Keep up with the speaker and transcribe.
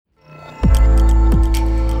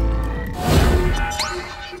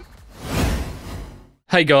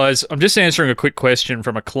Hey guys, I'm just answering a quick question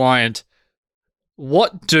from a client.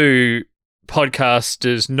 What do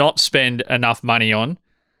podcasters not spend enough money on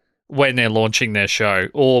when they're launching their show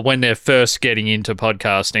or when they're first getting into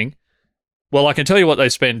podcasting? Well, I can tell you what they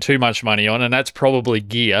spend too much money on, and that's probably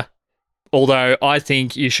gear. Although I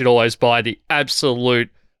think you should always buy the absolute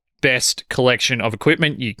best collection of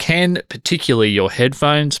equipment you can, particularly your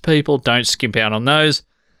headphones, people. Don't skimp out on those.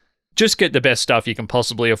 Just get the best stuff you can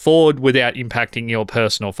possibly afford without impacting your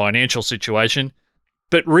personal financial situation.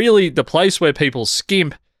 But really, the place where people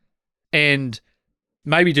skimp and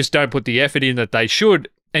maybe just don't put the effort in that they should,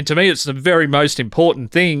 and to me it's the very most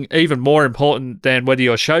important thing, even more important than whether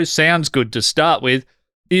your show sounds good to start with,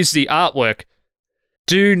 is the artwork.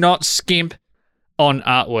 Do not skimp on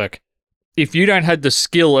artwork. If you don't have the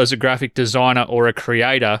skill as a graphic designer or a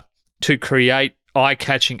creator to create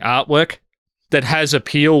eye-catching artwork that has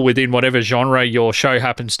appeal within whatever genre your show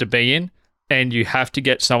happens to be in, and you have to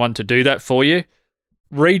get someone to do that for you,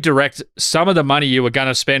 redirect some of the money you were going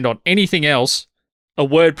to spend on anything else, a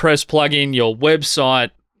WordPress plugin, your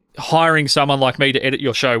website, hiring someone like me to edit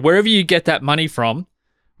your show, wherever you get that money from,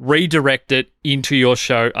 redirect it into your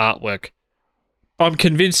show artwork. I'm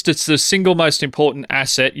convinced it's the single most important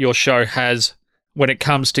asset your show has when it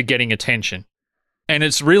comes to getting attention. And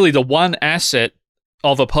it's really the one asset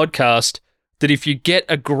of a podcast that if you get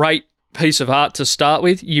a great piece of art to start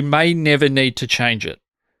with, you may never need to change it.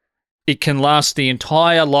 It can last the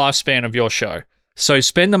entire lifespan of your show. So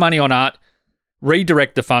spend the money on art,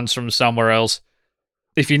 redirect the funds from somewhere else.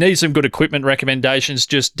 If you need some good equipment recommendations,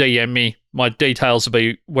 just DM me. My details will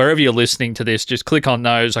be wherever you're listening to this. Just click on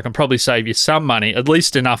those. I can probably save you some money, at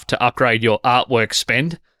least enough to upgrade your artwork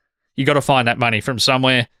spend. You got to find that money from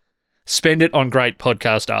somewhere. Spend it on great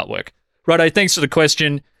podcast artwork. Righto, thanks for the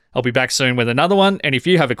question. I'll be back soon with another one. And if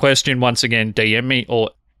you have a question, once again, DM me or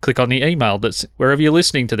click on the email that's wherever you're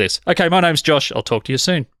listening to this. Okay, my name's Josh. I'll talk to you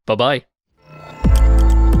soon. Bye-bye.